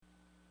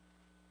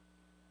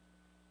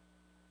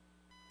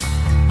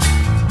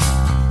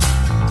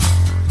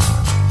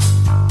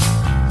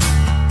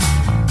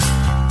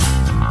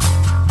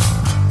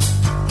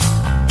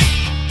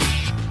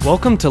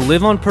Welcome to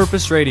Live on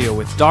Purpose Radio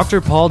with Dr.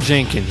 Paul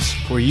Jenkins,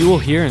 where you will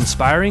hear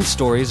inspiring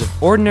stories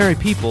of ordinary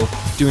people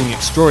doing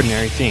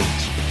extraordinary things.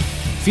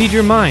 Feed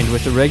your mind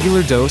with a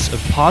regular dose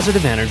of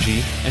positive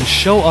energy and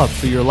show up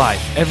for your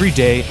life every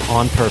day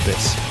on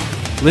purpose.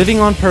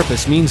 Living on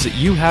purpose means that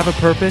you have a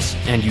purpose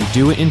and you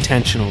do it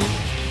intentionally.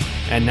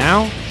 And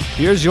now,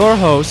 here's your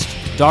host,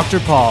 Dr.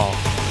 Paul.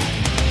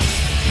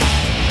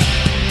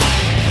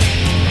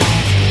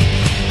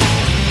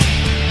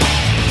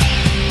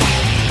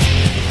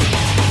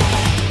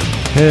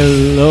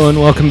 Hello and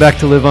welcome back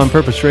to Live on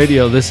Purpose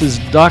Radio. This is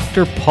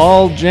Dr.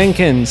 Paul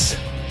Jenkins,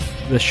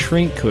 the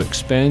shrink who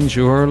expands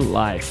your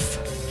life.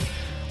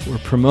 We're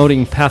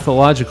promoting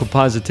pathological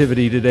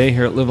positivity today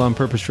here at Live on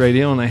Purpose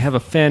Radio, and I have a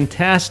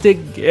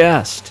fantastic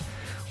guest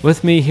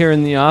with me here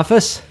in the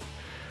office.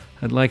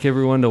 I'd like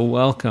everyone to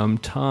welcome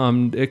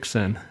Tom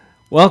Dixon.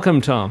 Welcome,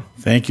 Tom.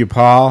 Thank you,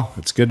 Paul.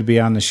 It's good to be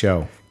on the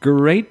show.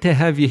 Great to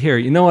have you here.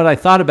 You know what? I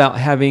thought about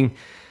having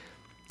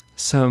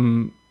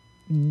some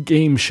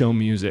game show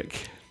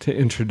music to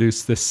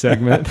introduce this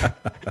segment.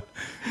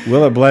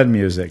 Will it blend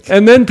music?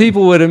 And then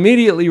people would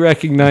immediately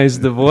recognize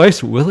the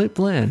voice. Will it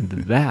blend?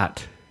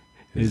 That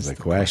is the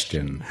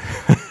question.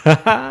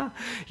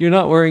 You're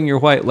not wearing your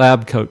white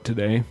lab coat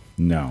today.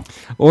 No.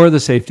 Or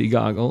the safety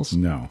goggles.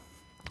 No.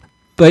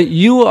 But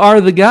you are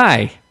the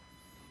guy.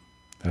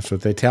 That's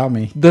what they tell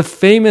me. The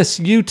famous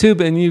YouTube,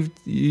 and you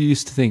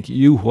used to think,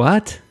 you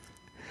what?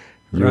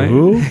 You right?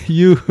 who?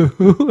 You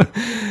who?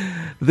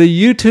 The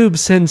YouTube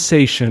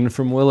sensation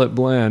from Will It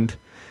Blend.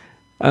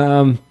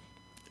 Now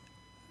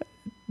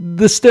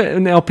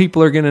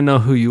people are going to know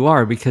who you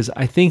are, because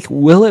I think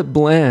Will It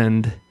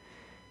Blend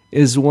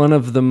is one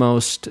of the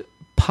most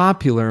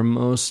popular,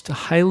 most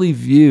highly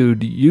viewed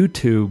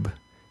YouTube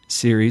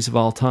series of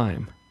all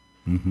time.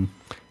 Mm-hmm.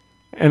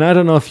 And I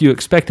don't know if you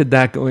expected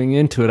that going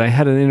into it. I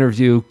had an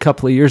interview a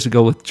couple of years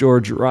ago with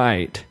George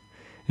Wright,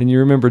 and you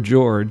remember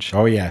George?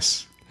 Oh,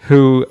 yes.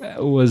 Who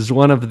was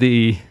one of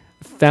the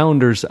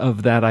founders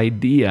of that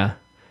idea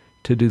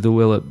to do the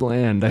Will It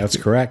Blend. That's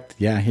correct.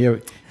 Yeah,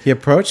 he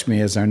approached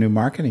me as our new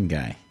marketing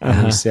guy.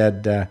 And he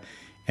said,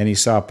 and he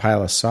saw a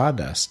pile of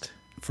sawdust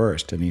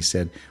first, and he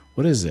said,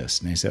 "What is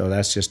this?" And I said, "Oh,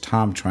 that's just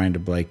Tom trying to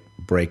break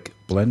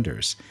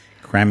blenders,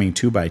 cramming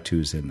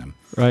 2x2s in them."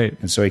 Right.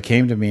 And so he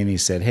came to me and he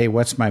said, "Hey,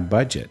 what's my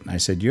budget?" And I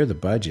said, "You're the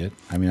budget.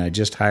 I mean, I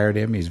just hired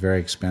him. He's very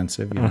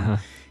expensive, you know."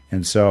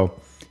 And so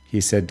he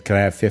said, "Can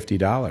I have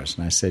 $50?"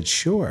 And I said,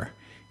 "Sure."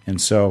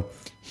 And so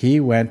he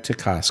went to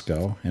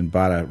Costco and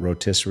bought a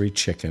rotisserie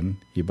chicken.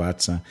 He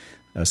bought a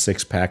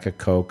 6-pack of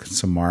Coke,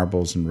 some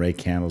marbles and Ray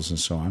candles and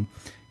so on.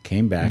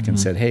 Came back and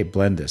said, "Hey,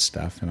 blend this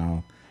stuff, and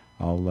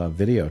I'll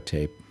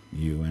videotape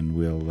you, and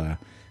we'll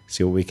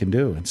see what we can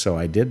do." And so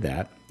I did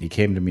that. He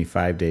came to me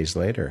 5 days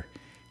later,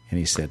 and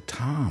he said,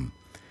 "Tom,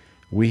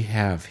 we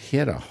have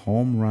hit a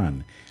home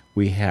run.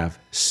 We have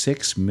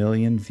 6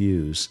 million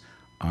views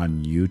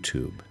on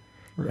YouTube."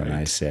 Right. And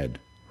I said,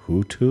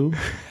 "YouTube?"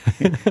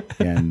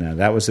 And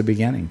that was the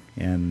beginning,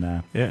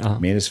 and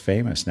made us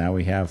famous. Now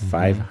we have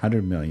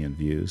 500 million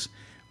views.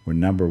 We're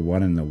number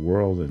 1 in the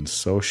world in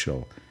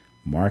social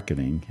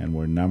marketing, and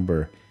we're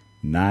number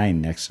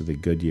 9 next to the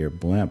Goodyear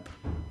blimp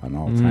on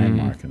all-time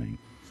marketing.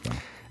 So.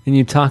 And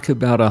you talk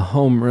about a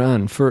home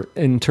run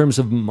in terms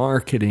of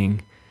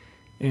marketing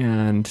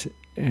and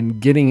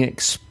getting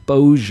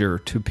exposure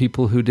to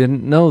people who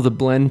didn't know the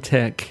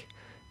Blendtec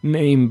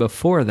name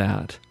before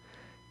that.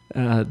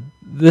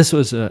 This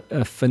was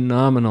a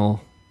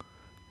phenomenal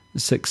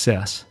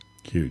success.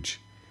 Huge.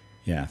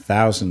 Yeah,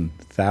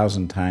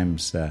 1,000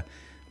 times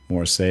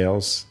more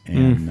sales,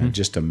 and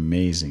just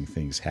amazing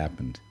things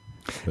happened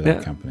for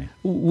that company.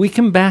 We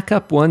can back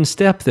up one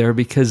step there,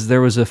 because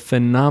there was a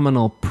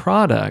phenomenal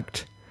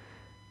product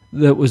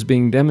that was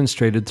being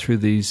demonstrated through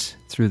these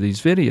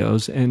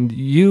videos, and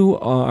you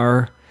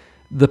are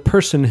the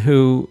person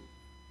who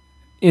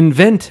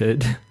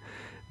invented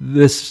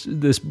this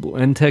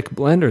Blendtec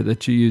blender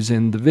that you use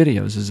in the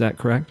videos. Is that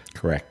correct?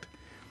 Correct.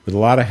 With a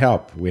lot of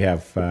help. We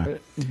have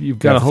you've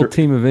got a whole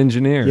team of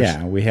engineers.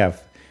 Yeah, we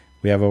have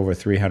over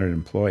 300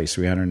 employees,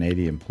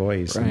 380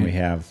 employees, right. And we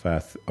have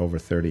over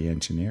 30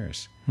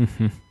 engineers.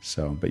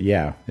 So, but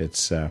yeah,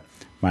 it's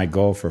my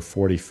goal for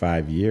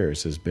 45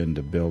 years has been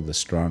to build the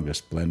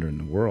strongest blender in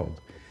the world,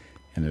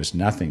 and there's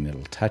nothing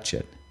that'll touch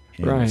it.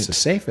 And right. It's the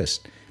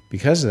safest.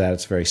 Because of that,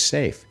 it's very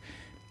safe.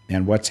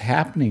 And what's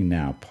happening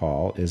now,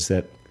 Paul, is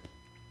that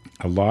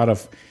a lot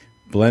of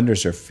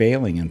blenders are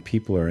failing, and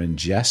people are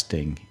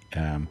ingesting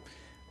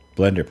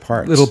blender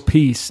parts, little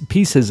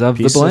pieces of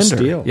the blender, of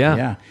steel,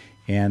 yeah,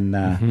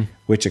 and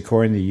which,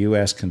 according to the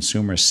U.S.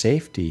 Consumer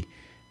Safety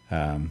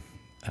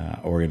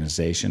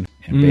Organization,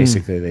 and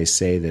basically they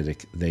say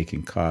that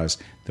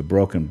the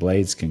broken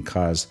blades can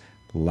cause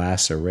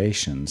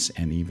lacerations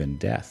and even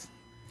death.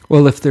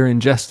 Well, if they're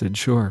ingested,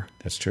 sure,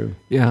 that's true.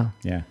 Yeah,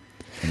 and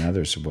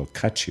others will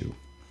cut you.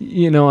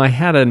 You know, I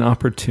had an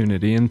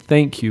opportunity, and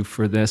thank you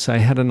for this. I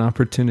had an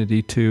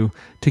opportunity to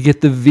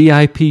get the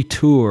VIP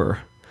tour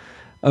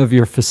of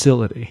your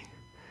facility.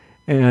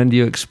 And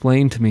you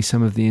explained to me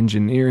some of the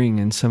engineering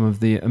and some of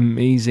the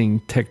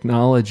amazing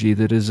technology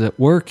that is at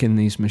work in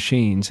these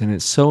machines, and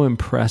it's so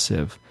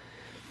impressive.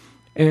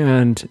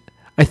 And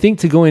I think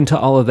to go into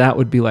all of that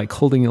would be like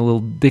holding a little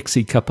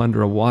Dixie cup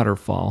under a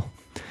waterfall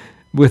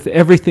with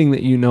everything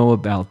that you know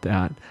about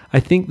that. I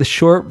think the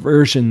short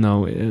version,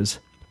 though, is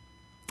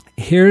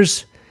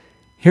here's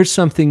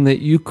something that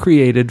you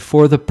created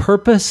for the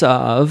purpose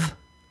of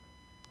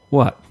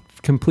what?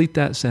 Complete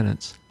that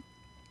sentence.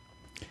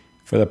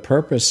 For the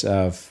purpose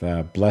of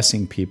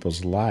blessing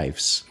people's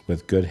lives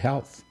with good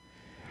health.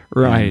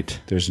 Right. And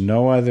there's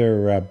no other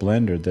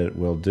blender that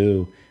will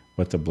do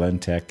what the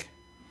Blendtec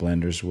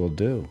blenders will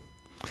do.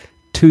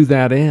 To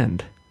that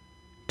end.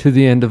 To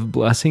the end of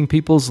blessing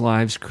people's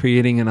lives,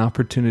 creating an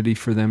opportunity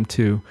for them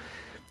to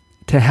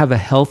have a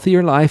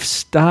healthier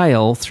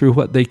lifestyle through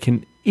what they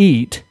can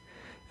eat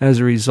as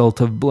a result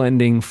of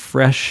blending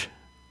fresh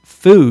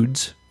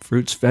foods,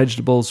 fruits,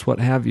 vegetables, what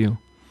have you.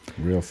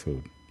 Real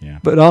food, yeah.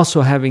 But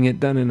also having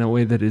it done in a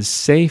way that is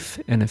safe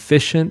and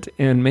efficient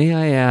and, may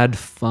I add,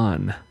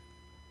 fun.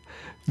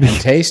 And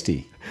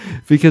tasty.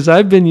 Because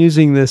I've been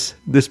using this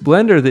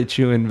blender that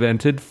you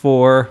invented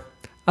for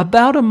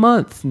about a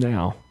month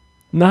now.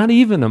 Not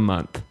even a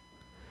month.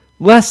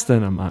 Less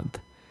than a month.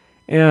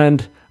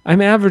 And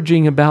I'm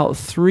averaging about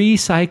 3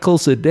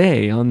 cycles a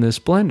day on this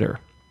blender.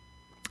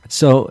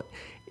 So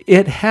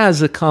it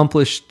has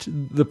accomplished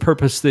the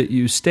purpose that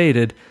you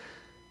stated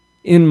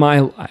in my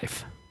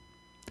life.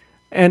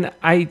 And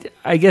I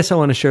guess I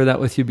want to share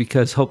that with you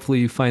because hopefully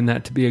you find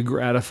that to be a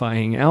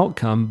gratifying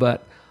outcome,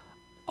 but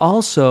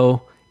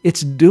also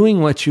it's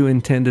doing what you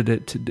intended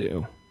it to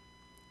do,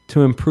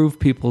 to improve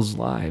people's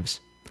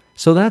lives.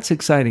 So that's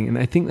exciting, and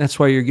I think that's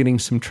why you're getting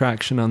some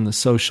traction on the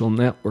social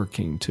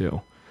networking too.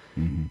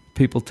 Mm-hmm.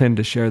 People tend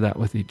to share that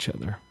with each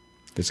other.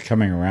 It's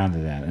coming around to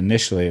that.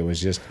 Initially, it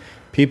was just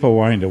people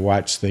wanting to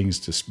watch things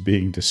just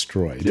being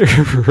destroyed.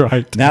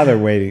 Right. Now they're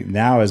waiting.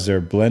 Now as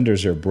their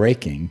blenders are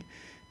breaking,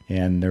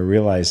 and they're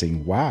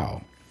realizing,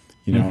 wow,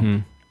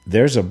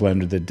 there's a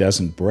blender that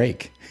doesn't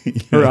break.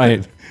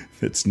 Right.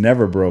 It's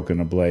never broken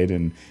a blade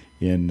in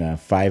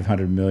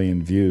 500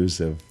 million views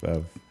of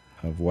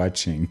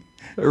watching.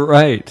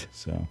 Right.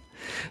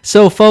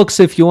 So, folks,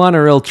 if you want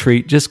a real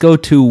treat, just go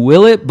to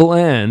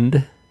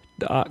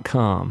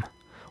willitblend.com.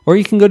 Or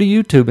you can go to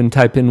YouTube and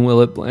type in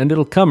Will It Blend.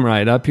 It'll come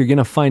right up. You're going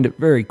to find it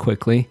very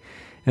quickly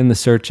in the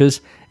searches.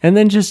 And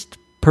then just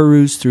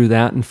peruse through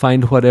that and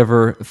find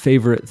whatever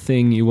favorite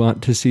thing you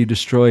want to see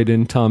destroyed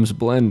in Tom's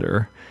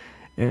blender.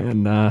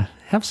 And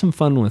have some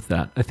fun with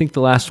that. I think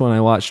the last one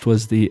I watched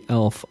was the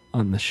Elf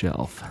on the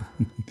Shelf.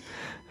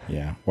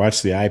 Yeah.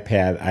 Watch the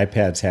iPad.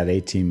 iPad's had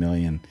 18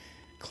 million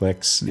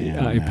clicks. The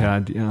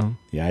iPad, yeah.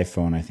 The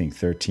iPhone, I think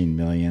 13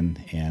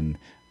 million. And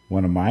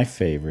one of my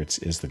favorites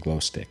is the glow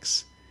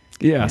sticks.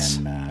 Yes.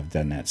 And I've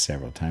done that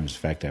several times. In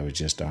fact, I was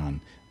just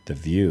on The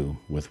View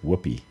with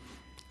Whoopi.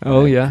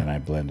 Oh, yeah. And I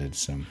blended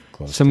some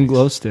glow sticks. Some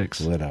glow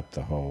sticks. Lit up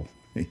the whole.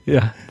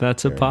 Yeah,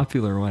 that's a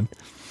popular one.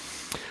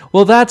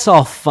 Well, that's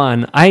all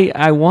fun.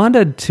 I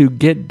wanted to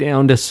get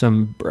down to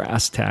some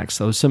brass tacks,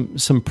 though,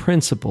 some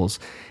principles.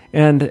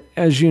 And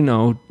as you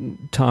know,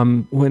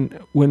 Tom,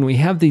 when we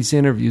have these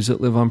interviews at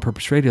Live on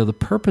Purpose Radio, the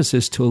purpose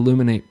is to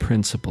illuminate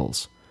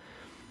principles.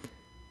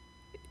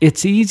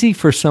 It's easy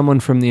for someone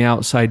from the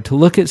outside to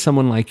look at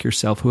someone like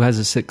yourself who has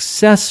a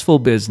successful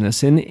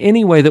business in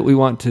any way that we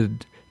want to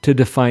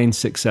define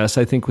success.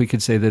 I think we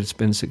could say that it's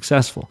been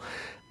successful.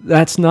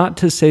 That's not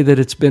to say that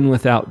it's been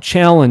without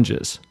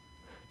challenges.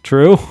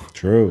 True?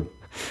 True.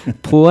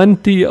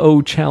 Plenty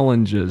of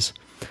challenges.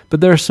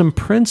 But there are some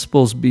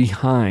principles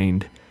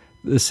behind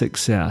the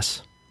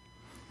success.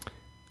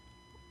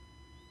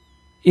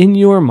 In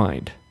your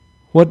mind,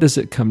 what does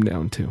it come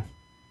down to?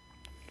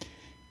 It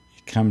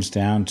comes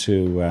down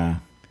to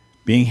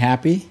being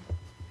happy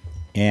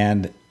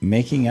and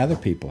making other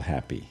people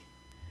happy.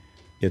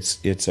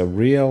 It's a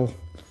real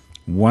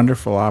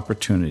wonderful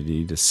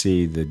opportunity to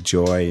see the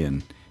joy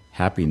and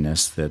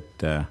happiness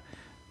that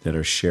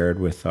are shared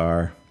with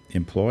our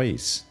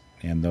employees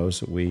and those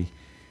that we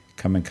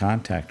come in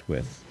contact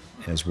with,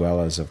 as well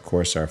as, of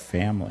course, our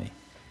family.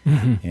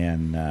 Mm-hmm.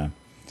 And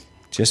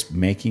just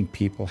making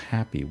people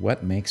happy.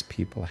 What makes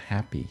people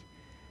happy?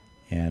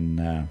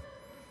 And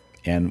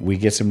we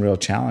get some real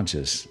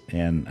challenges.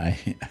 And my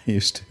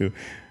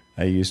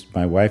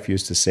wife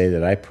used to say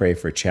that I pray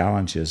for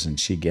challenges and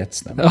she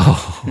gets them.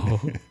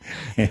 Oh,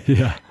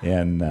 yeah.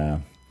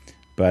 And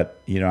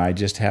but I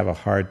just have a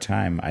hard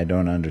time. I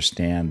don't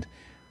understand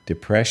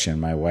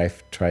depression. My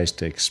wife tries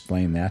to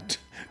explain that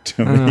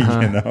to me,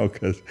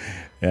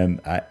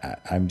 and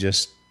I'm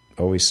just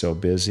always so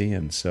busy,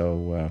 and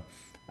so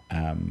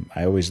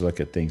I always look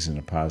at things in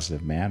a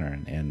positive manner,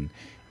 and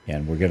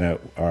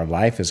our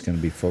life is gonna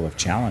be full of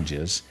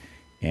challenges,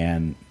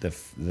 and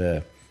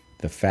the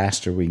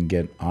faster we can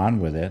get on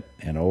with it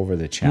and over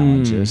the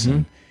challenges,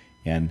 mm-hmm.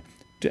 and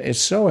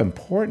it's so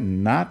important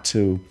not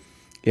to,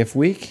 if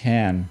we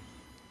can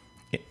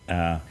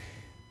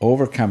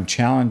overcome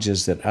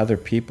challenges that other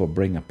people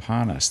bring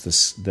upon us.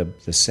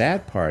 The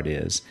sad part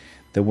is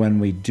that when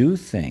we do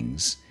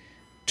things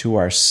to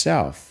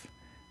ourselves,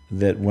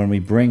 that when we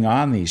bring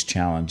on these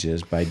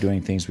challenges by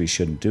doing things we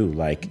shouldn't do,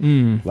 like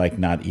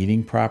not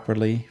eating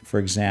properly, for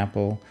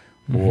example,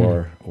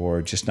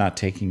 or just not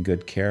taking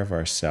good care of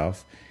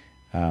ourselves,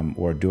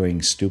 or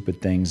doing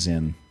stupid things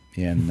in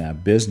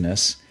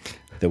business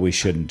that we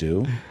shouldn't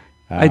do.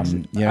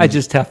 I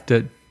just have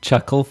to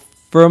chuckle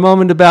for a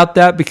moment about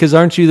that, because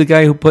aren't you the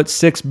guy who put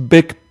 6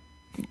 Bic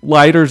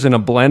lighters in a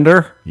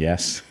blender?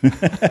 Yes.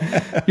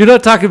 You're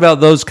not talking about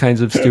those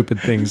kinds of stupid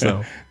things,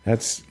 though.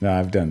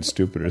 I've done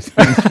stupider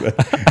things.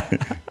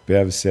 But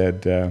Bev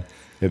said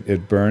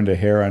it burned a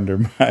hair under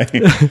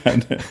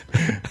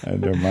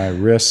my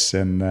wrists,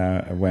 and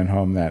I went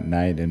home that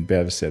night, and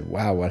Bev said,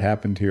 "Wow, what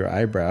happened to your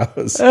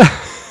eyebrows?"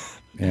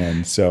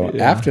 And so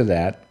after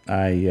that,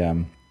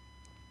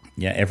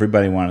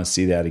 everybody wanted to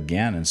see that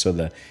again, and so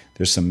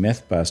there's some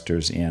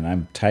Mythbusters in.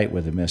 I'm tight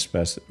with the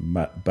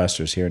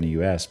Mythbusters here in the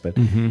U.S., but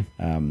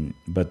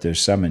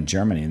there's some in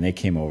Germany, and they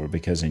came over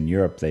because in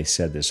Europe they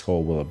said this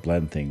whole Will It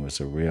Blend thing was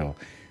a real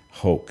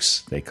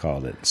hoax, they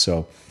called it.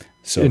 So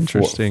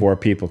four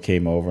people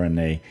came over,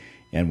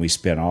 and we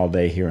spent all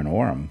day here in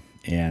Orem,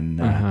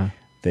 and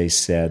they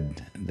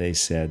said at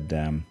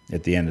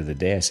the end of the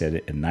day, I said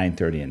at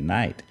 9:30 at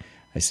night,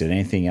 I said,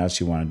 anything else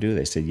you want to do?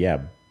 They said, yeah,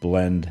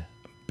 blend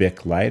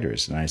Bic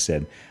lighters, and I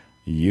said,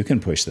 you can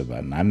push the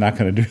button. I'm not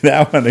going to do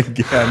that one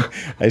again.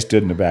 I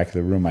stood in the back of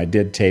the room. I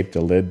did tape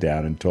the lid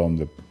down and told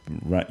them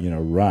to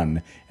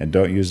run and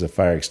don't use the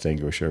fire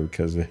extinguisher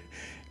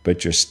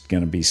but you're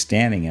going to be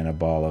standing in a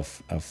ball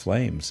of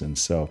flames. And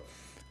so,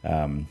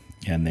 and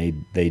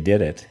they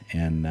did it,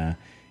 and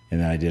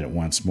then I did it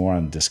once more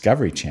on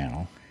Discovery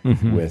Channel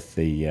with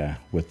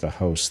the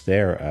host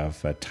there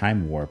of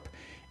Time Warp.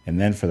 And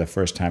then for the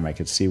first time, I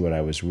could see what I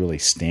was really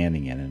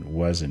standing in, and it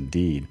was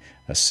indeed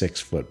a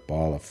 6-foot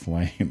ball of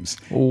flames.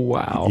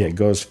 Wow! Yeah, it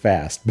goes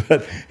fast,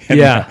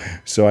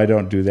 so I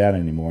don't do that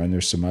anymore. And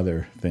there's some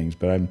other things,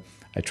 but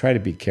I try to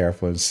be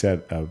careful and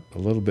set a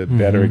little bit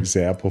better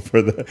example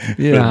for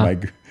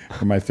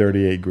my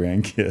 38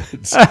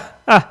 grandkids.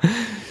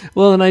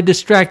 Well, and I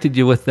distracted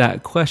you with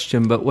that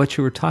question, but what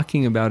you were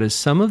talking about is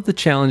some of the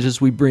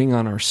challenges we bring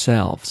on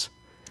ourselves.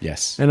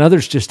 Yes. And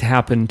others just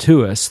happen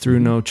to us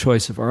through no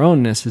choice of our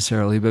own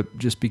necessarily, but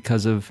just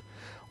because of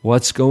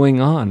what's going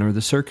on or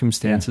the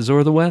circumstances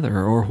or the weather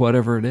or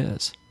whatever it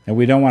is. And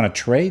we don't want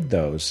to trade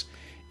those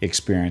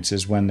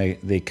experiences when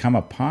they come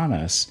upon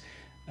us.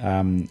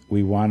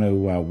 We want to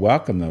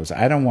welcome those.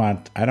 I don't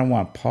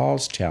want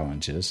Paul's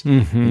challenges,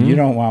 and you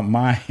don't want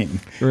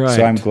mine. Right.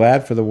 So I'm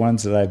glad for the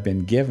ones that I've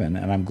been given,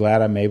 and I'm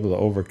glad I'm able to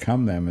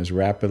overcome them as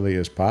rapidly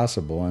as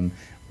possible and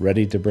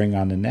ready to bring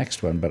on the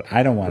next one. But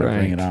I don't want to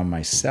bring it on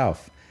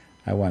myself.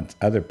 I want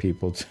other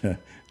people to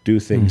do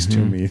things to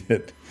me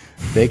that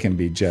they can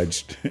be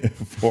judged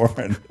for.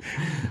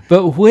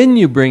 But when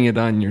you bring it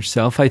on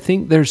yourself, I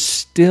think there's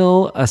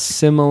still a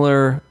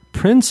similar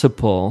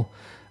principle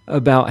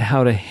about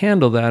how to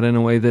handle that in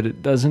a way that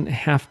it doesn't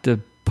have to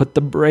put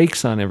the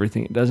brakes on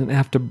everything. It doesn't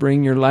have to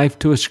bring your life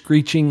to a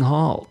screeching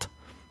halt,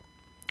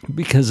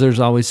 because there's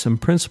always some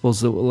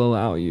principles that will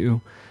allow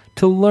you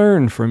to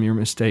learn from your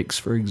mistakes,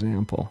 for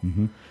example,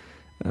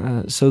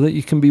 so that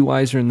you can be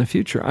wiser in the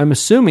future. I'm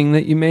assuming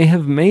that you may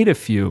have made a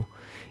few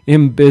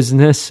in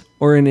business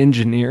or in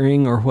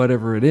engineering or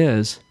whatever it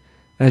is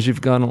as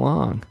you've gone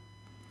along.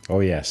 Oh,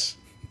 yes.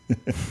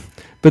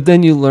 But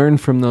then you learn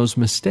from those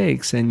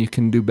mistakes and you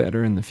can do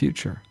better in the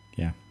future.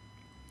 Yeah.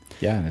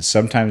 Yeah, and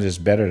sometimes it's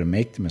better to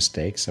make the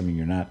mistakes. I mean,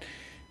 you're not...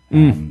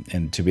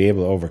 and to be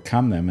able to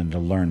overcome them and to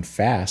learn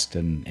fast.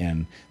 And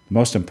the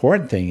most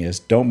important thing is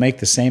don't make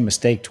the same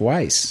mistake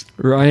twice.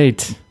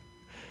 Right.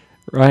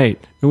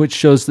 Which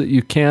shows that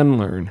you can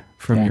learn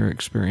from your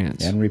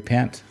experience. And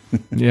repent.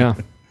 Yeah.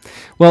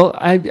 Well,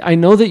 I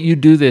know that you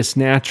do this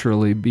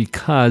naturally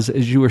because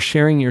as you were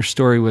sharing your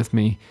story with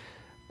me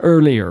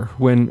earlier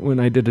when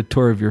I did a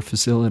tour of your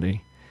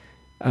facility,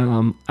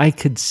 I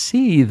could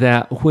see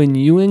that when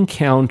you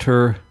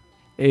encounter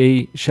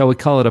shall we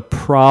call it a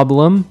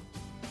problem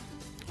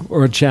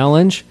or a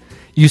challenge,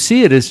 you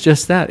see it as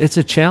just that. It's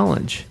a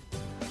challenge.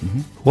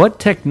 What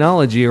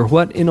technology or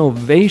what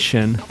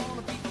innovation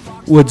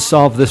would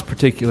solve this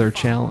particular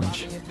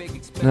challenge?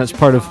 And that's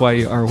part of why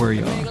you are where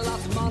you are.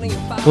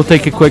 We'll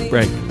take a quick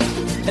break.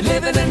 And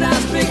live in a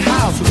nice big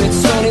house with it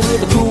sunny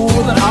with a pool,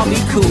 and I'll be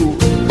cool.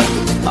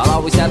 I'll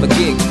always have a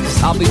gig,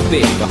 cause I'll be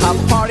big. I'll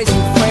have parties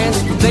with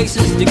friends,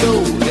 places to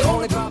go. The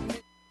only problem...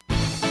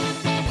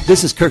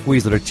 This is Kirk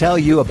Weisler to tell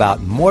you about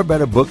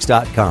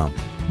morebetterbooks.com.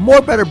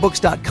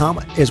 Morebetterbooks.com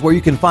is where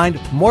you can find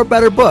more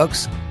better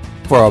books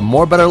for a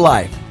more better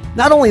life.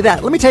 Not only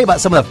that, let me tell you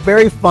about some of the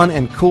very fun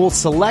and cool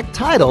select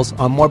titles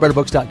on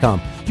morebetterbooks.com.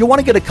 You'll want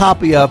to get a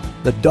copy of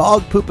The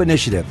Dog Poop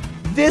Initiative.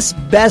 This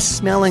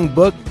best-smelling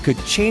book could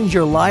change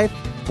your life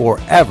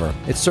forever.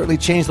 It's certainly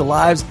changed the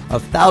lives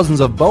of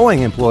thousands of Boeing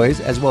employees,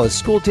 as well as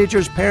school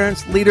teachers,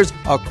 parents, leaders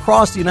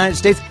across the United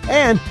States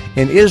and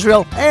in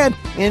Israel and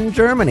in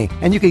Germany.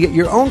 And you can get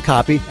your own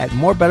copy at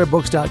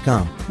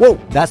morebetterbooks.com. Whoa,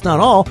 that's not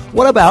all.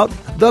 What about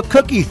The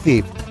Cookie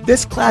Thief?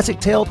 This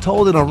classic tale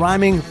told in a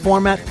rhyming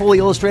format, fully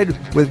illustrated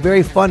with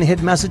very fun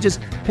hidden messages.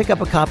 Pick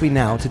up a copy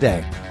now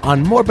today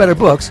on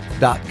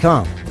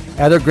morebetterbooks.com.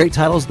 Other great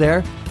titles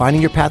there: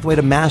 Finding Your Pathway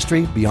to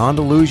Mastery, Beyond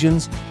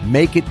Illusions,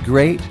 Make It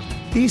Great.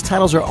 These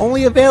titles are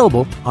only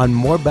available on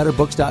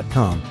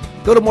morebetterbooks.com.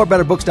 Go to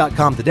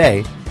morebetterbooks.com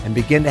today and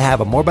begin to have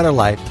a more better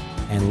life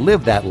and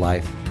live that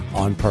life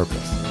on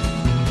purpose.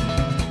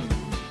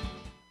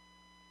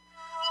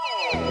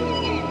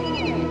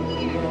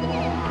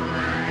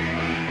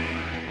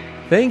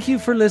 Thank you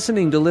for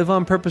listening to Live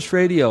on Purpose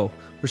Radio.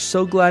 We're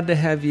so glad to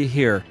have you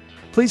here.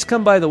 Please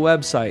come by the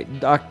website,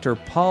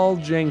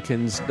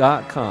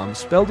 drpauljenkins.com,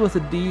 spelled with a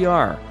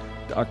D-R,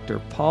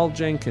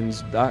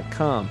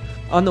 drpauljenkins.com.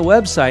 On the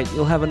website,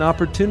 you'll have an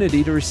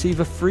opportunity to receive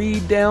a free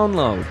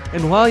download.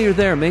 And while you're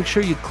there, make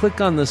sure you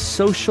click on the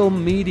social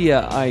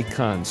media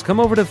icons. Come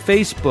over to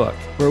Facebook,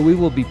 where we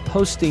will be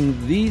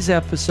posting these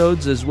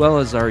episodes as well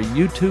as our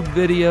YouTube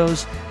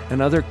videos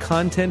and other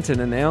content and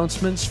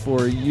announcements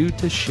for you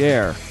to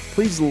share.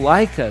 Please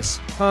like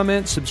us,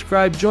 comment,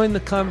 subscribe, join the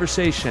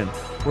conversation.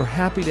 We're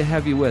happy to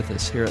have you with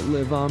us here at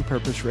Live on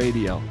Purpose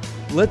Radio.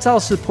 Let's all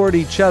support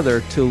each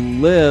other to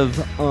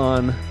live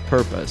on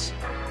purpose.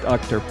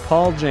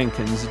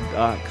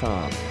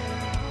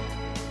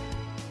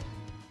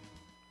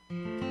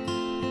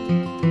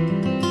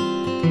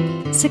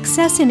 drpauljenkins.com.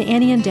 Success in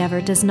any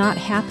endeavor does not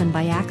happen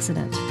by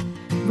accident.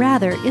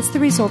 Rather, it's the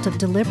result of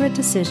deliberate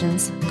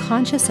decisions,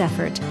 conscious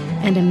effort,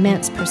 and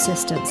immense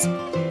persistence,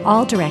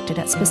 all directed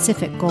at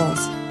specific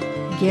goals.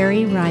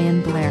 Gary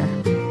Ryan Blair.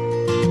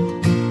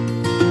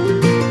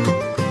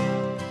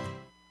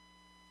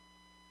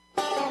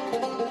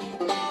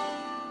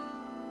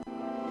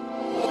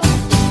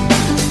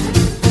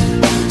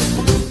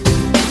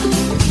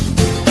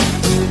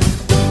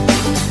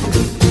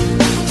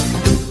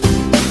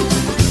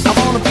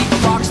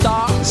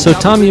 So,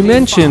 Tom, you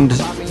mentioned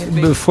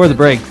before the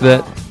break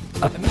that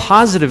a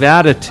positive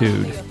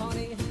attitude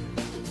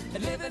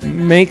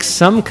makes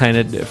some kind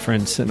of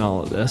difference in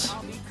all of this.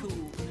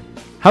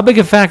 How big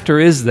a factor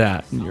is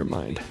that in your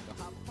mind?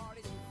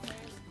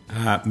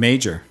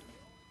 Major.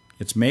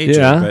 It's major,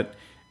 Yeah. but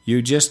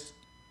you just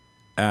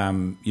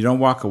you don't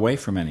walk away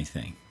from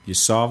anything. You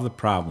solve the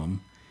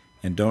problem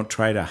and don't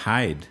try to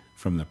hide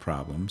from the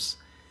problems,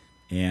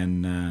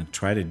 and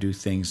try to do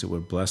things that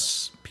would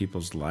bless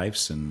people's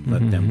lives and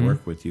let them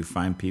work with you.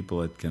 Find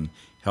people that can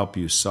help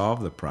you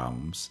solve the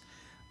problems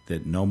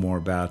that know more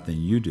about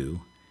than you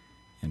do,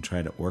 and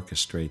try to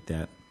orchestrate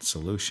that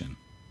solution.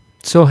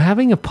 So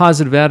having a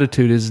positive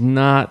attitude is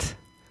not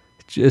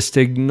just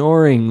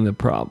ignoring the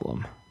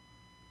problem.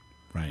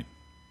 Right.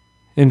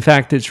 In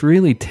fact, it's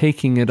really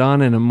taking it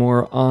on in a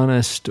more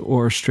honest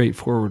or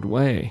straightforward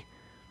way.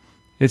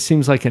 It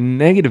seems like a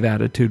negative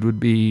attitude would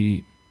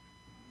be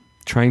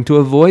trying to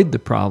avoid the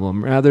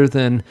problem rather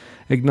than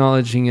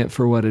acknowledging it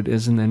for what it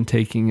is and then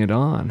taking it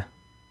on.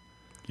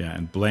 Yeah,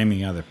 and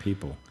blaming other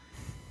people.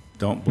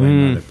 Don't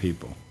blame other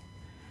people.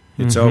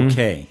 It's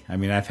okay. I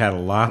mean, I've had a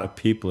lot of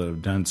people that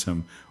have done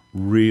some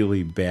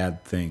really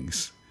bad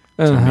things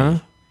to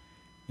me.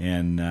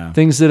 And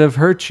things that have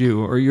hurt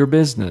you or your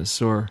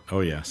business or... oh,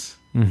 yes.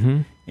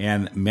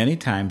 And many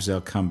times they'll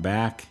come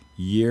back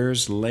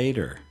years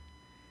later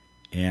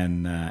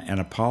and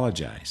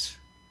apologize,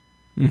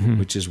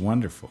 which is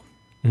wonderful.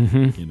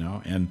 You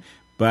know,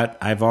 but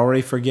I've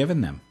already forgiven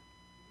them.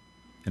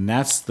 And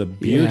that's the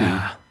beauty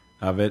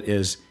of it,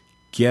 is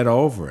get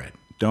over it.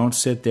 Don't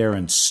sit there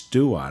and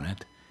stew on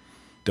it.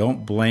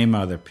 Don't blame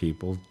other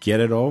people.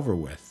 Get it over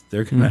with.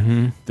 They're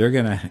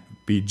gonna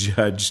be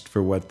judged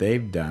for what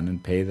they've done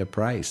and pay the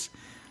price.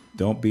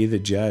 Don't be the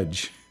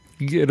judge.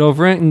 Get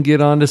over it and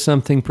get on to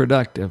something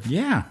productive.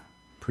 Yeah,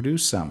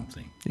 produce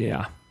something.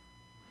 Yeah.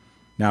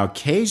 Now,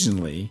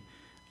 occasionally,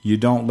 you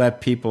don't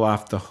let people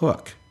off the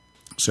hook.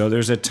 So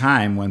there's a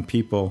time when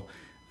people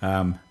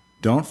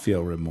don't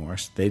feel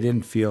remorse. They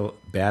didn't feel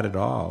bad at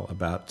all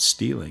about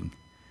stealing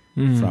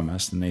from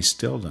us, and they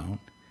still don't.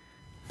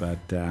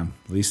 But at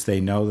least they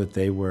know that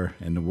they were,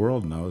 and the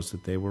world knows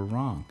that they were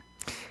wrong.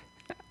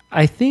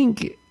 I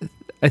think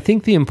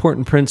the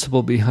important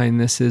principle behind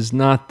this is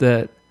not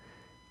that,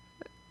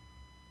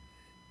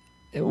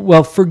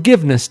 well,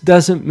 forgiveness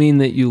doesn't mean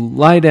that you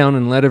lie down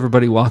and let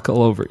everybody walk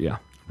all over you.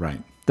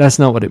 Right. That's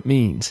not what it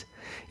means.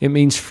 It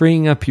means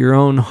freeing up your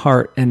own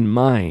heart and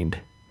mind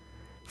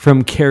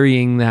from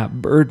carrying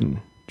that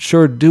burden.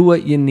 Sure, do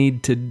what you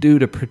need to do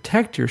to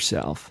protect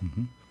yourself,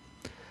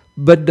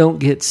 but don't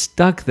get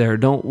stuck there.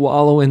 Don't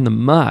wallow in the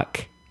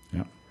muck.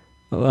 Yep.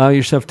 Allow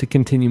yourself to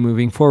continue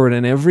moving forward.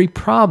 And every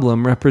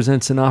problem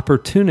represents an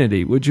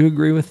opportunity. Would you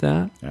agree with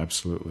that?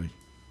 Absolutely.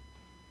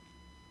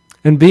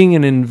 And being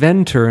an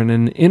inventor and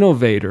an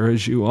innovator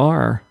as you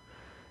are,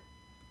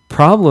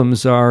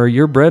 problems are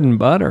your bread and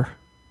butter.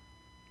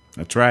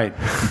 That's right.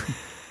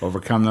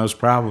 Overcome those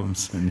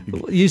problems.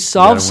 And You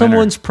solved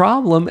someone's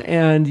problem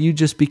and you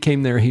just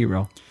became their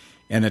hero.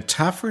 And the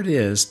tougher it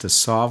is to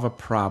solve a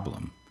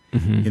problem,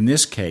 in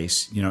this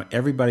case, you know,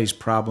 everybody's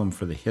problem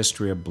for the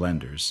history of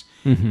blenders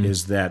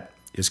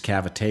is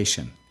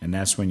cavitation. And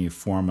that's when you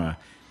form a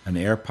an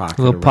air pocket.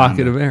 A little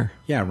pocket of air.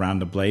 Yeah, around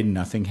the blade, and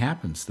nothing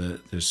happens.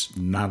 There's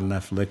not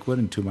enough liquid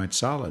and too much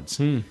solids.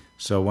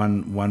 So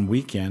one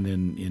weekend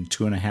in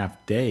 2.5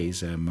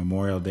 days, a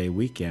Memorial Day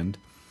weekend,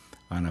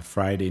 on a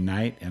Friday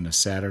night and a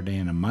Saturday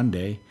and a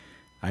Monday,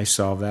 I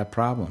solved that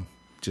problem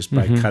just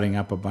by cutting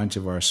up a bunch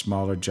of our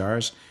smaller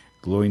jars,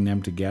 gluing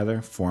them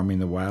together, forming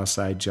the wild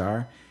side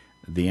jar.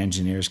 The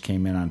engineers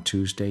came in on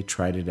Tuesday,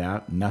 tried it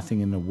out.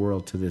 Nothing in the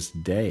world to this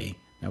day,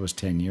 that was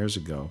 10 years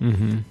ago,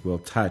 will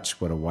touch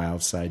what a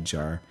wild side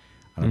jar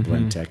on a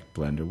Blendtec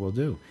blender will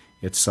do.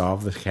 It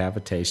solved the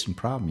cavitation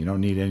problem. You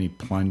don't need any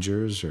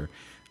plungers or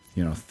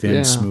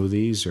thin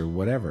smoothies or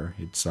whatever.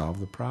 It solved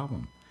the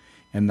problem.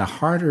 And the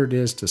harder it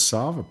is to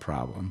solve a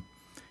problem,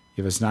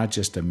 if it's not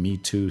just a me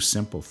too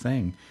simple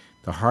thing,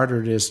 the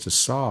harder it is to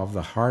solve,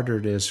 the harder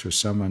it is for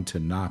someone to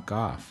knock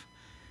off.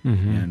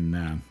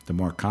 And the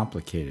more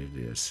complicated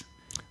it is.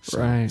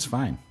 So it's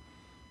fine.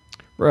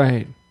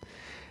 Right.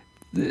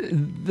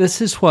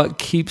 This is what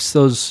keeps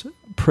those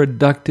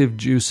productive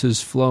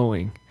juices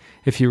flowing.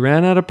 If you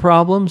ran out of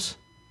problems,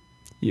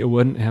 you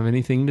wouldn't have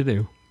anything to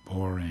do.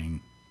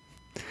 Boring.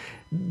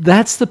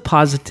 That's the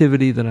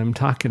positivity that I'm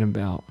talking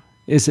about.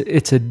 It's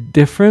a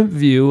different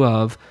view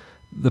of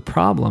the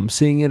problem,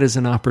 seeing it as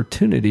an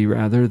opportunity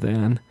rather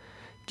than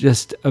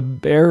just a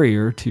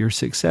barrier to your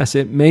success.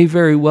 It may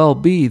very well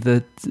be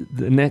the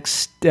next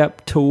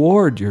step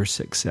toward your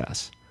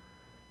success.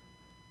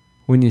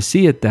 When you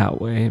see it that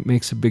way, it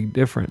makes a big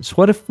difference.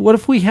 What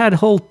if we had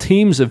whole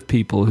teams of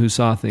people who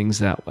saw things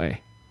that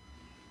way?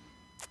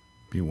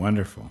 Be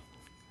wonderful.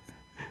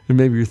 And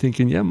maybe you're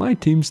thinking, yeah, my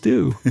teams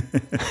do.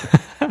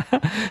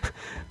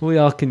 We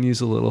all can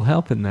use a little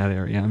help in that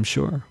area, I'm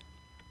sure.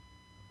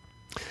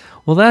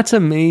 Well, that's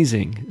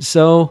amazing.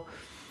 So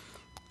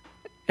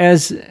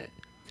as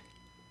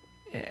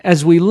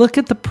we look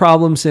at the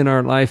problems in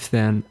our life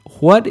then,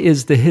 what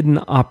is the hidden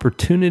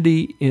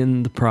opportunity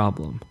in the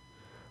problem?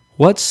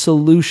 What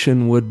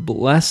solution would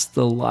bless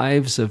the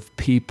lives of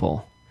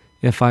people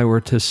if I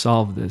were to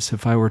solve this,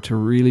 if I were to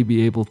really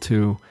be able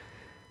to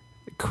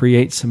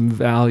create some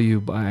value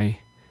by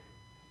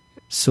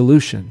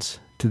solutions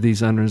to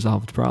these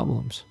unresolved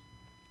problems?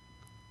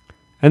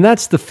 And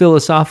that's the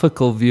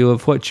philosophical view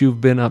of what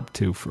you've been up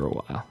to for a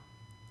while.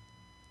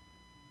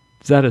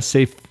 Is that a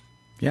safe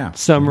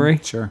summary?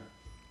 Sure.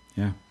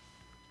 Yeah.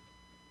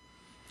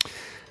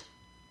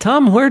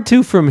 Tom, where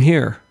to from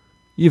here?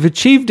 You've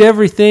achieved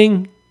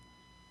everything.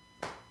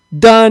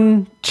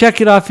 Done.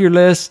 Check it off your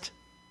list.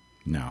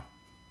 No.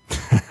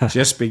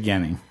 Just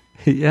beginning.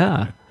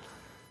 Yeah.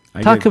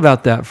 Talk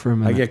about that for a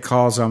minute. I get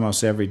calls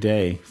almost every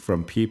day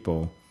from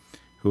people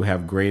who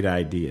have great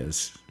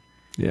ideas.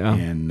 Yeah.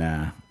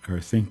 And or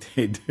think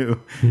they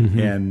do.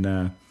 And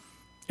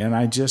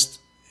I just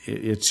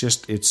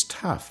it's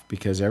tough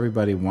because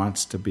everybody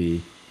wants to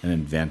be an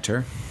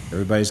inventor.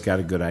 Everybody's got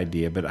a good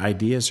idea, but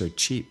ideas are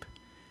cheap.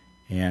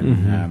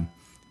 And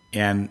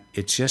and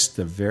it's just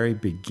the very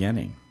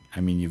beginning. I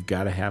mean, you've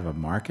got to have a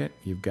market,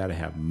 you've got to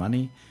have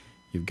money,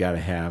 you've got to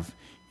have,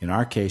 in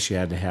our case, you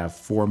had to have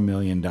 $4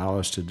 million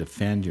to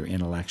defend your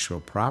intellectual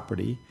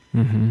property.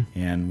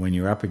 And when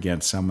you're up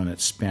against someone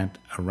that spent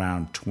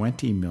around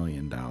 $20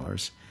 million,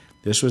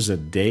 this was a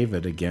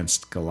David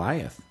against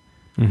Goliath.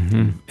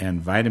 And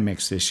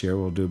Vitamix this year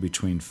will do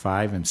between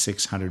 $500 and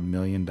 $600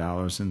 million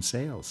in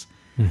sales.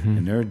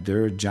 And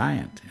they're a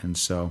giant. And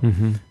so,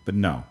 but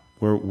no,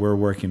 we're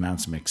working on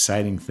some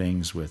exciting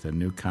things with a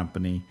new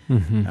company.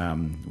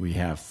 We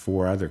have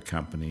 4 other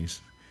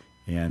companies,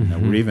 and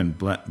we're even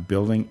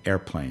building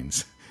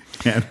airplanes.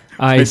 And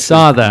I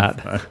saw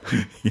that.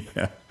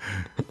 Yeah.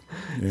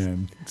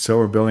 And so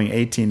we're building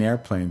 18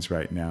 airplanes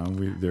right now.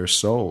 They're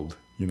sold.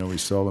 We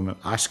sold them in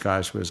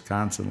Oshkosh,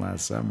 Wisconsin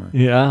last summer.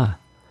 Yeah.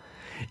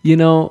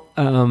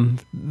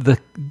 The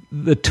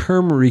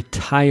term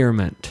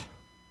retirement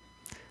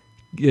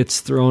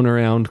gets thrown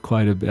around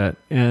quite a bit,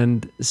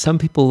 and some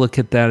people look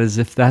at that as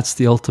if that's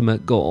the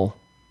ultimate goal.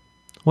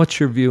 What's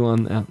your view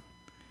on that?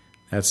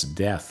 That's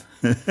death.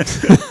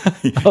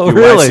 Oh, you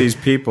really? Watch these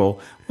people.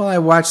 Well, I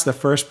watched the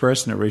first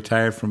person that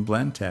retired from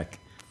Blendtec,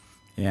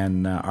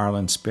 and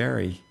Arlen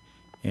Sperry,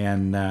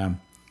 and a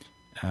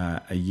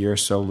year or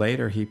so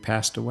later, he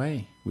passed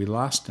away. We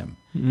lost him.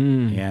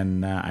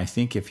 And I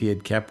think if he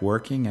had kept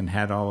working and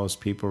had all those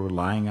people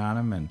relying on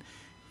him,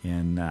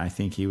 and I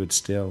think he would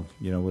still,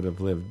 would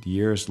have lived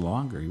years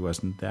longer. He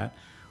wasn't that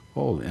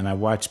old. And I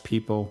watch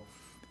people,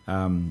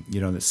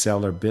 that sell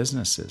their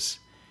businesses,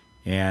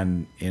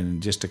 and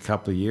in just a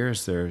couple of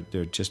years, they're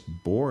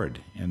just bored,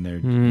 and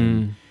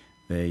and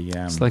they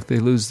it's like they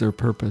lose their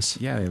purpose.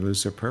 Yeah, they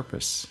lose their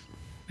purpose.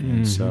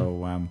 And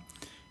so,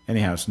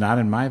 anyhow, it's not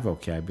in my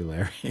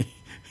vocabulary.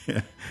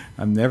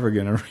 I'm never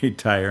going to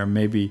retire.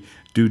 Maybe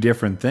do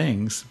different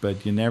things,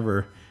 but you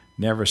never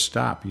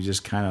stop. You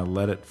just kind of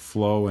let it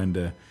flow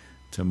into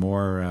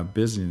more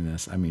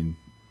business. I mean,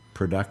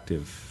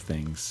 productive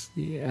things.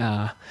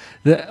 Yeah,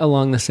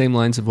 along the same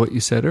lines of what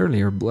you said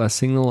earlier,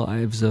 blessing the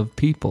lives of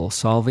people,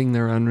 solving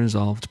their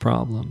unresolved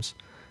problems,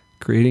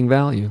 creating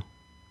value.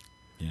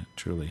 Yeah,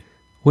 truly.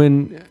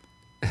 When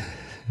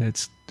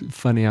it's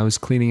funny. I was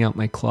cleaning out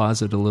my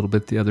closet a little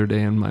bit the other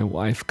day, and my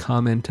wife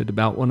commented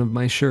about one of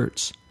my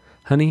shirts.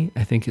 Honey,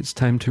 I think it's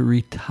time to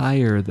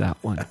retire that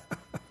one.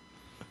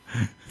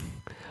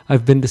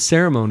 I've been to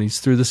ceremonies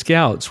through the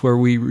Scouts where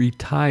we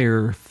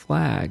retire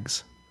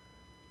flags.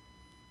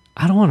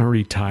 I don't want to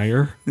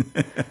retire.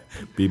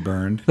 Be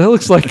burned. That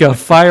looks like a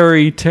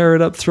fiery, tear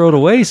it up, throw it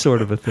away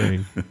sort of a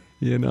thing.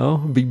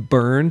 Be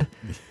burned.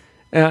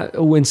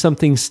 When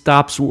something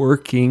stops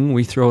working,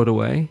 we throw it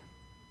away.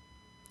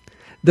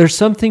 There's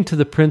something to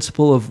the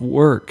principle of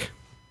work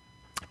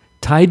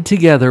tied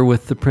together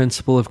with the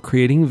principle of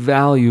creating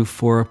value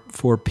for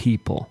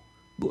people,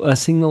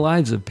 blessing the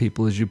lives of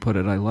people, as you put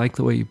it. I like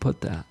the way you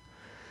put that.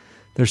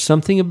 There's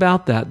something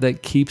about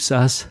that keeps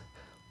us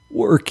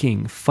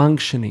working,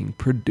 functioning,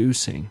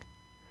 producing.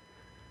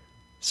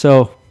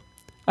 So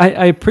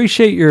I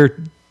appreciate your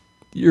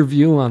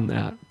view on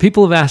that.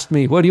 People have asked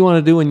me, what do you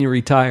want to do when you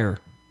retire?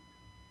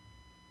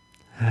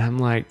 And I'm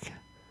like,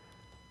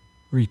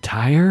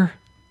 retire?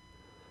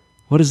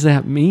 What does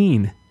that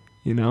mean?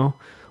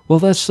 Well,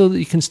 that's so that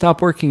you can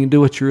stop working and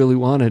do what you really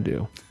want to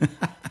do.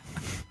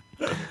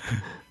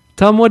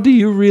 Tom, what do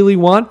you really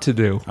want to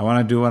do? I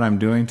want to do what I'm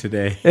doing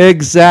today.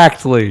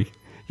 Exactly.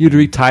 You'd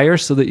retire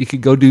so that you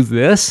could go do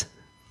this?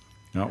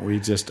 No,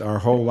 our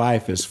whole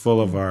life is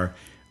full of our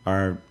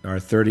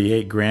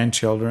 38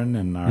 grandchildren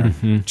and our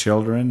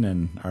children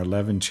and our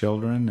 11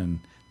 children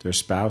and their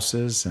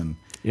spouses and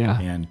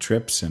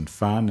trips and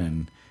fun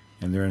and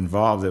they're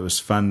involved. It was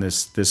fun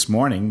this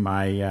morning.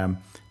 My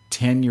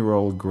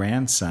 10-year-old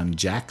grandson,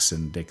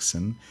 Jackson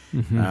Dixon,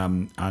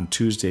 on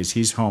Tuesdays,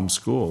 he's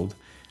homeschooled,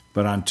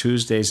 but on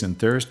Tuesdays and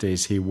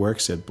Thursdays, he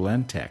works at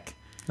Blendtec.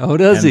 Oh,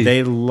 does he? And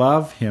they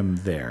love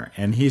him there,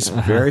 and he's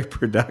very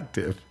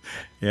productive.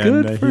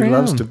 And Good for he him.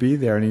 loves to be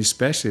there, and he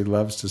especially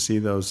loves to see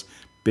those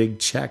big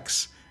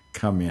checks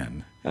come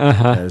in,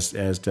 as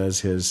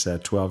does his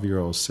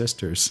 12-year-old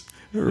sister's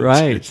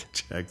right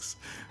checks.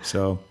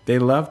 So they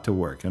love to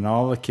work, and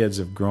all the kids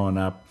have grown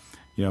up,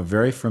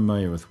 very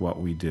familiar with what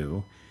we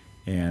do,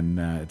 and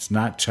it's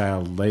not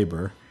child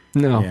labor.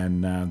 No,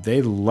 and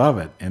they love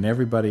it, and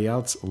everybody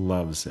else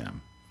loves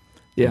them.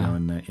 Yeah,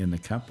 in the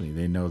company,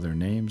 they know their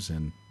names,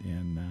 and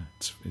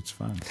it's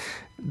fun.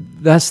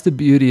 That's the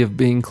beauty of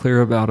being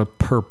clear about a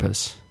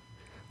purpose.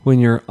 When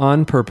you're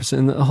on purpose,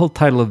 and the whole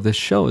title of this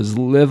show is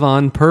Live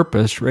on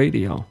Purpose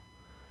Radio.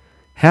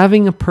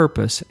 Having a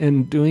purpose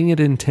and doing it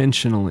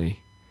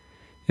intentionally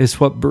is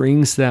what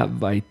brings that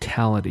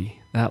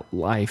vitality, that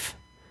life,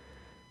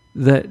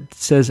 that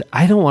says,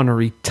 I don't want to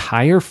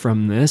retire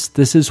from this.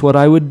 This is what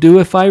I would do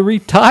if I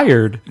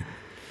retired.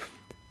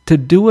 To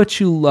do what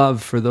you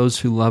love for those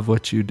who love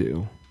what you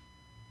do.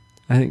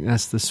 I think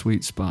that's the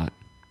sweet spot.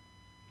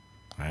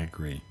 I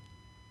agree.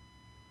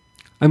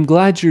 I'm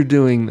glad you're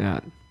doing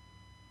that.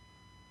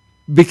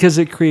 Because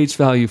it creates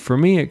value for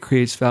me, it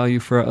creates value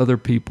for other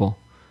people.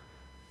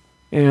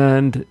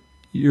 And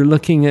you're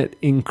looking at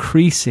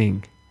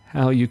increasing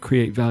how you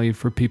create value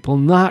for people,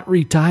 not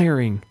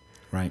retiring.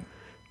 Right.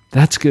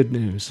 That's good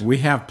news. We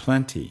have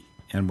plenty,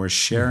 and we're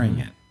sharing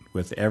it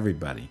with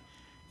everybody.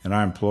 And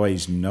our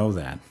employees know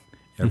that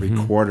every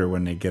quarter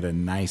when they get a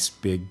nice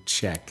big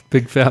check.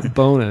 Big fat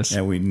bonus.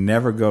 And we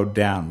never go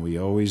down. We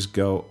always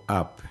go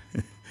up.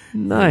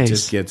 Nice. It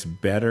just gets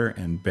better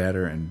and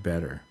better and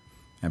better.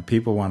 And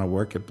people want to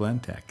work at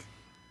Blendtec.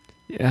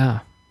 Yeah.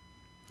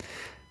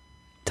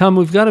 Tom,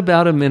 we've got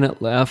about a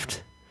minute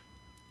left.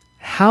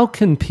 How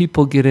can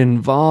people get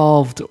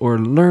involved or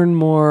learn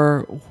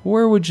more?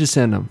 Where would you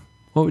send them?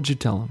 What would you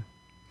tell them?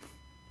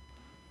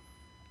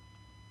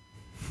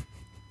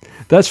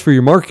 That's for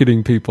your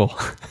marketing people.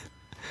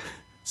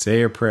 Say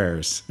your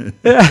prayers.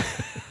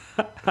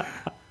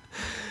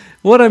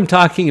 What I'm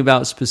talking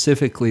about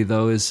specifically,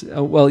 though, is,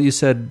 you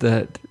said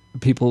that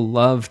people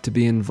love to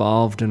be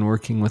involved in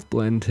working with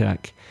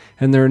Blendtec,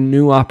 and there are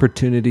new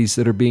opportunities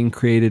that are being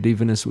created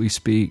even as we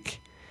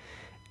speak.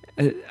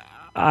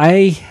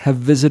 I have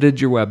visited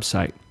your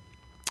website,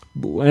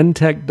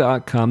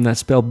 blendtec.com.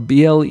 That's spelled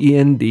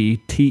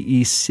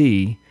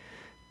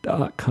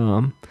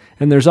BLENDTEC.com.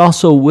 And there's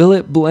also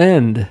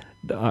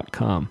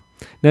willitblend.com.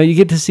 Now, you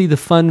get to see the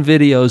fun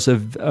videos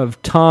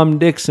of Tom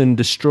Dixon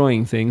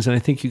destroying things, and I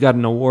think you got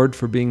an award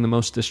for being the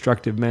most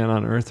destructive man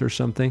on earth or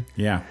something.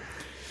 Yeah.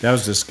 That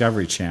was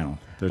Discovery Channel.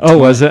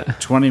 Was it?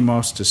 20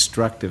 most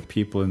destructive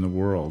people in the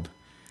world.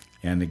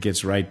 And it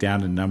gets right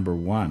down to number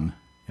 1.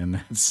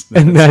 And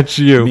that's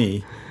you.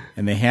 Me.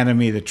 And they handed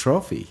me the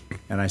trophy.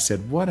 And I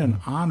said, what an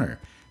honor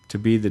to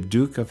be the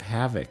Duke of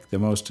Havoc, the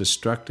most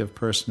destructive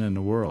person in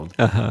the world.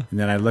 And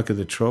then I look at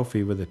the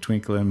trophy with a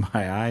twinkle in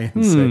my eye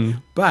and say,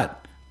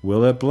 but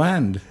will it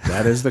blend?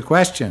 That is the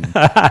question.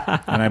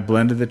 And I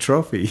blended the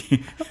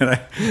trophy. And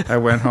I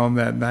went home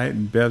that night,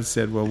 and Bev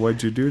said, well,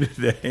 what'd you do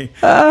today?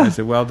 I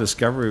said, well,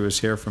 Discovery was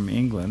here from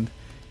England.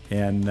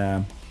 And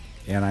I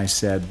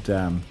said,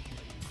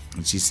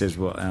 and she says,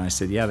 well, and I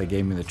said, yeah, they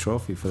gave me the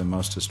trophy for the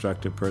most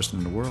destructive person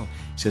in the world.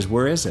 She says,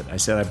 where is it? I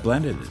said, I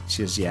blended it.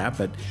 She says, yeah,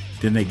 but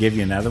didn't they give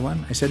you another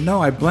one? I said,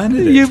 no, I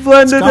blended it. You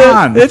blended it's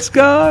gone. it. It's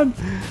gone.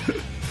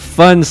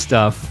 Fun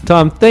stuff.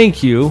 Tom,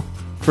 thank you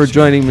for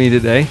joining me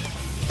today.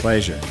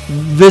 Pleasure.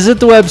 Visit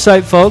the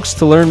website, folks,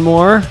 to learn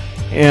more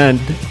and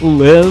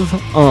live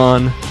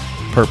on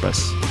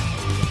purpose.